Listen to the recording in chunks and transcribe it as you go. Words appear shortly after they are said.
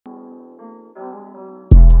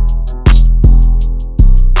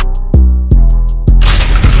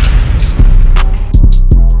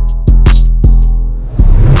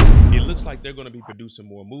they're going to be producing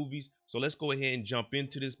more movies. So let's go ahead and jump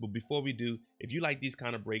into this. But before we do, if you like these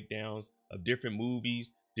kind of breakdowns of different movies,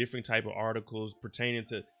 different type of articles pertaining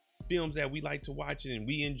to films that we like to watch and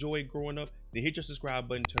we enjoy growing up, then hit your subscribe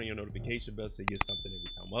button, turn on your notification bell so you get something every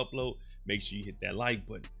time I upload. Make sure you hit that like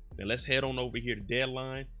button. Now let's head on over here to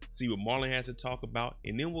Deadline, see what Marlon has to talk about,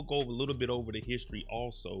 and then we'll go over a little bit over the history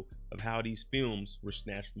also of how these films were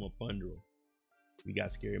snatched from up under them. We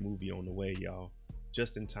got Scary Movie on the way, y'all,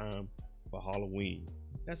 just in time for Halloween.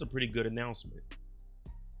 That's a pretty good announcement.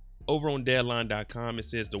 Over on Deadline.com, it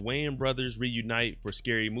says the Wayans brothers reunite for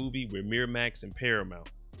Scary Movie with Miramax and Paramount.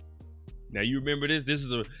 Now you remember this? This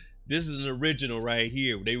is an original right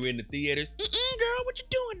here. They were in the theaters. Girl, what you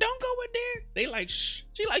doing? Don't go in there. They like, shh.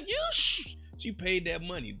 She like, you shh. She paid that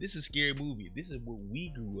money. This is Scary Movie. This is what we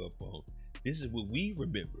grew up on. This is what we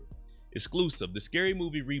remember. Exclusive. The Scary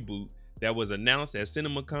Movie reboot that was announced at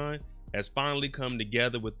CinemaCon has finally come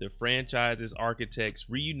together, with the franchise's architects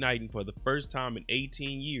reuniting for the first time in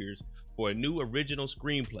 18 years for a new original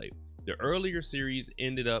screenplay. The earlier series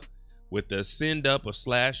ended up with the send up of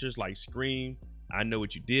slashers like Scream, I Know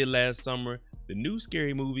What You Did Last Summer. The new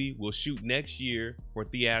Scary Movie will shoot next year for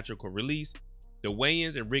theatrical release. The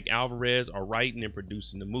Wayans and Rick Alvarez are writing and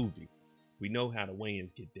producing the movie. We know how the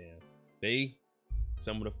Wayans get down. They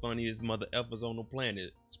some of the funniest mother effers on the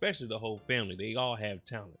planet, especially the whole family. They all have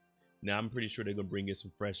talent. Now I'm pretty sure they're gonna bring in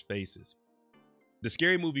some fresh faces. The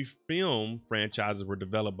Scary Movie film franchises were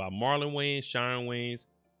developed by Marlon Wayans, Shawn Wayans,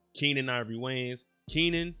 Keenen Ivory Wayans.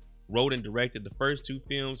 Keenan wrote and directed the first two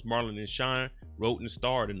films. Marlon and Shawn wrote and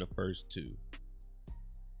starred in the first two.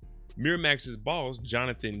 Miramax's boss,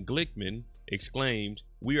 Jonathan Glickman, exclaimed,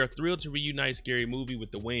 "We are thrilled to reunite Scary Movie with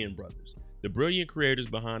the Wayans brothers, the brilliant creators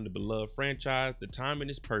behind the beloved franchise. The timing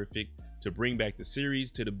is perfect to bring back the series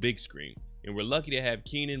to the big screen, and we're lucky to have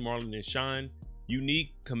Keenan, Marlon, and Shawn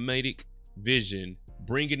unique comedic vision,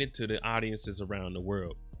 bringing it to the audiences around the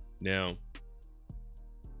world." Now,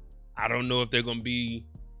 I don't know if they're going to be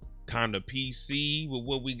kind of PC with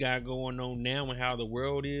what we got going on now and how the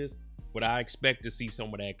world is, but I expect to see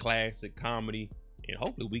some of that classic comedy, and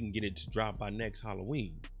hopefully we can get it to drop by next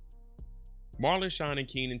Halloween. Marlon, Shawn, and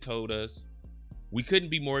Keenan told us, "We couldn't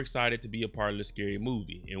be more excited to be a part of the Scary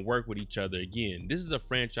Movie and work with each other again. This is a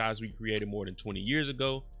franchise we created more than 20 years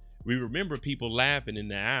ago. We remember people laughing in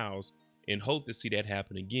the aisles and hope to see that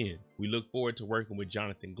happen again. We look forward to working with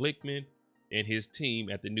Jonathan Glickman and his team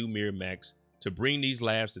at the new Miramax to bring these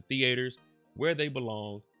laughs to theaters where they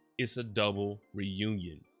belong. It's a double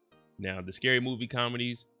reunion." Now, the Scary Movie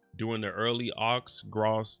comedies during the early aughts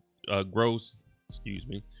grossed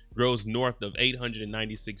north of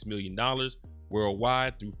 $896 million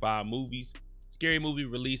worldwide through 5 movies. Scary Movie,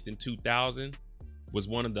 released in 2000, was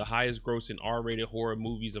one of the highest grossing R-rated horror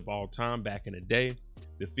movies of all time back in the day.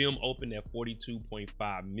 The film opened at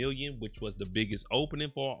 $42.5 million, which was the biggest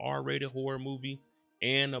opening for an R-rated horror movie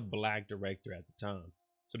and a black director at the time.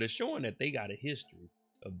 So they're showing that they got a history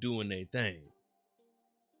of doing their thing.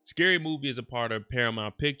 Scary Movie is a part of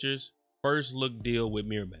Paramount Pictures' first look deal with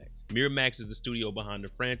Miramax. Miramax is the studio behind the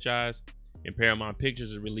franchise, and Paramount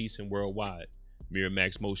Pictures is releasing worldwide.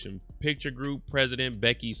 Miramax Motion Picture Group president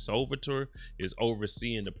Becky Salvatore is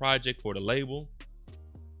overseeing the project for the label.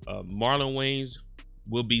 Marlon Wayans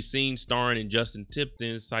will be seen starring in Justin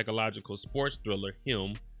Tipton's psychological sports thriller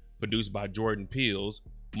Him, produced by Jordan Peele's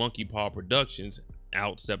Monkey Paw Productions,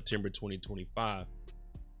 out September 2025.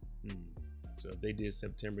 So if they did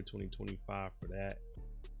September 2025 for that,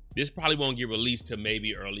 this probably won't get released till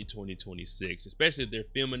maybe early 2026, especially if they're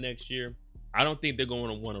filming next year. I don't think they're going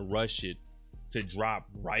to want to rush it to drop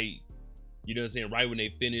right, you know what I'm saying, right when they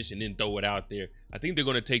finish and then throw it out there. I think they're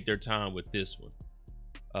going to take their time with this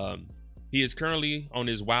one. He is currently on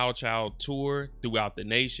his Wild Child tour throughout the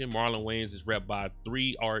nation. Marlon Wayans is repped by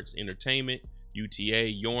 3 Arts Entertainment, UTA,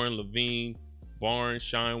 Yorn Levine, Barnes.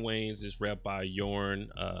 Shawn Wayans is repped by Yorn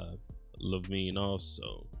Levine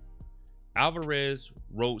also. Alvarez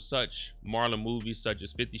wrote such Marlon movies such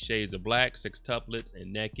as 50 Shades of Black, Sextuplets,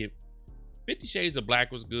 and Naked. 50 Shades of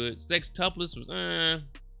Black was good. Sextuplets was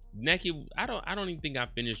Naked. I don't even think I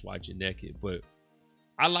finished watching Naked, but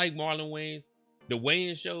I like Marlon Wayans. The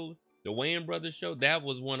Wayans show, the Wayans brothers show, that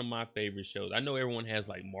was one of my favorite shows. I know everyone has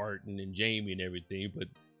like Martin and Jamie and everything, but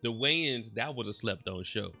the Wayans, that was a slept on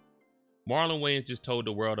show. Marlon Wayans just told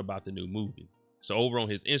the world about the new movie. So over on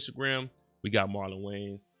his Instagram, we got Marlon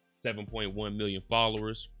Wayans, 7.1 million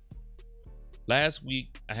followers. Last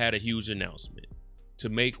week, I had a huge announcement to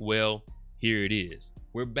make. Well, here it is.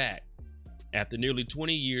 We're back. After nearly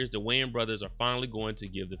 20 years, the Wayans brothers are finally going to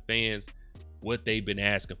give the fans what they've been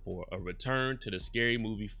asking for: a return to the Scary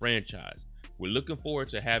Movie franchise. We're looking forward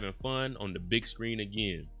to having fun on the big screen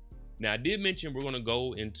again. Now, I did mention we're going to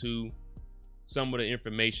go into some of the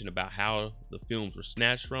information about how the films were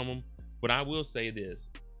snatched from them, but I will say this.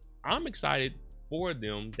 I'm excited for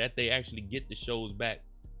them that they actually get the shows back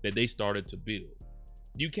that they started to build.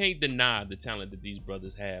 You can't deny the talent that these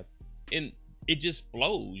brothers have, and it just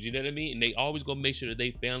flows, you know what I mean? And they always gonna make sure that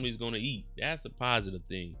their family's gonna eat. That's a positive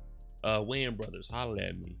thing. Wayans brothers, holler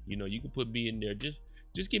at me. You know, you can put me in there.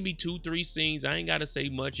 Just give me 2-3 scenes. I ain't gotta say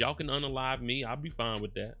much. Y'all can unalive me. I'll be fine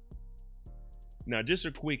with that. Now, just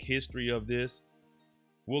a quick history of this.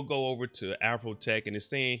 We'll go over to Afrotech, and it's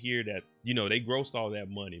saying here that, you know, they grossed all that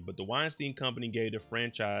money, but the Weinstein Company gave the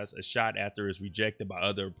franchise a shot after it's rejected by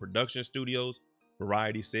other production studios.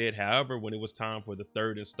 Variety said, however, when it was time for the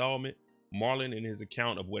third installment, Marlon, in his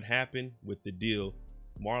account of what happened with the deal,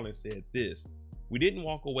 Marlon said this: "We didn't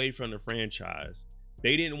walk away from the franchise.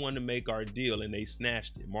 They didn't want to make our deal and they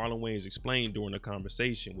snatched it." Marlon Wayans explained during a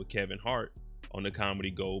conversation with Kevin Hart on the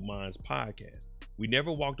Comedy Gold Mines podcast. "We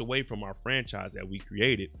never walked away from our franchise that we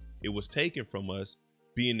created. It was taken from us,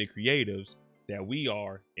 being the creatives that we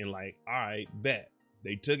are, and like, all right, bet."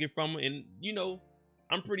 They took it from them, and, you know,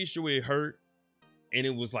 I'm pretty sure it hurt. And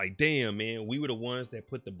it was like, damn, man, we were the ones that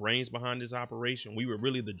put the brains behind this operation. We were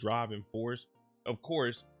really the driving force. Of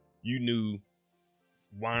course, you knew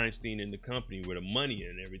Weinstein and the company with the money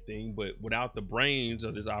and everything, but without the brains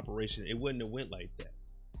of this operation, it wouldn't have went like that.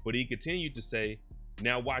 But he continued to say,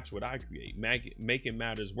 "Now watch what I create." Making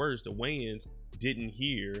matters worse, the Wayans didn't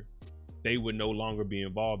hear they would no longer be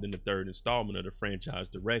involved in the third installment of the franchise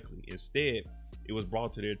directly. Instead, it was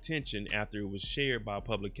brought to their attention after it was shared by a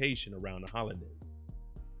publication around the holidays.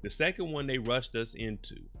 The second one they rushed us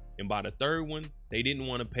into, and by the third one, they didn't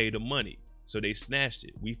want to pay the money, so they snatched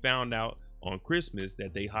it. We found out on Christmas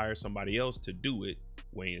that they hired somebody else to do it,"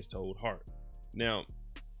 Wayans told Hart. Now,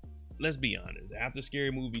 let's be honest. After Scary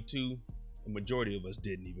Movie 2, the majority of us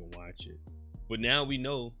didn't even watch it. But now we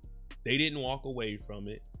know they didn't walk away from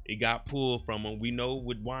it. It got pulled from them. We know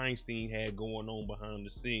what Weinstein had going on behind the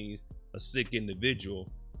scenes, a sick individual.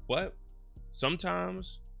 But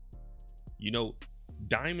sometimes, you know,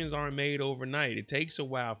 diamonds aren't made overnight. It takes a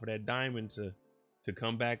while for that diamond to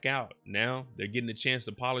come back out. Now they're getting a chance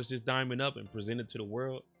to polish this diamond up and present it to the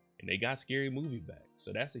world, and they got Scary Movie back.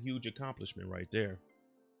 So that's a huge accomplishment right there.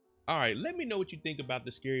 All right, let me know what you think about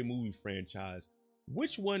the Scary Movie franchise.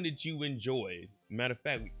 Which one did you enjoy? Matter of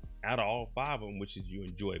fact, out of all 5 of them, which did you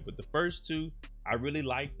enjoy? But the first 2, I really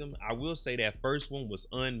liked them. I will say that first one was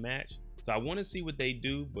unmatched. So I want to see what they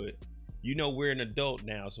do, but you know, we're an adult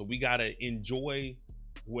now, so we got to enjoy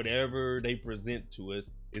whatever they present to us.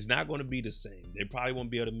 It's not going to be the same. They probably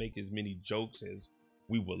won't be able to make as many jokes as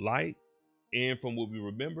we would like and from what we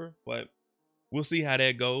remember, but we'll see how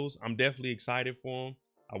that goes. I'm definitely excited for them.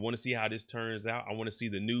 I want to see how this turns out. I want to see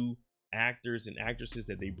the new actors and actresses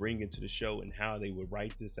that they bring into the show and how they would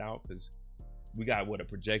write this out, because we got a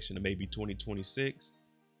projection of maybe 2026.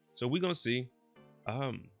 So we're going to see.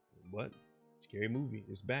 What? Scary Movie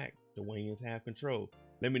is back. The Wayans have control.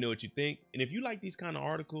 Let me know what you think. And if you like these kind of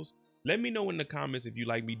articles, let me know in the comments if you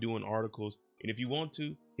like me doing articles. And if you want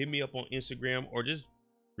to, hit me up on Instagram or just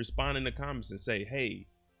respond in the comments and say, "Hey,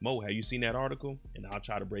 Mo, have you seen that article?" And I'll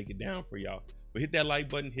try to break it down for y'all. But hit that like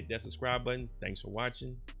button, hit that subscribe button. Thanks for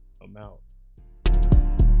watching. I'm out.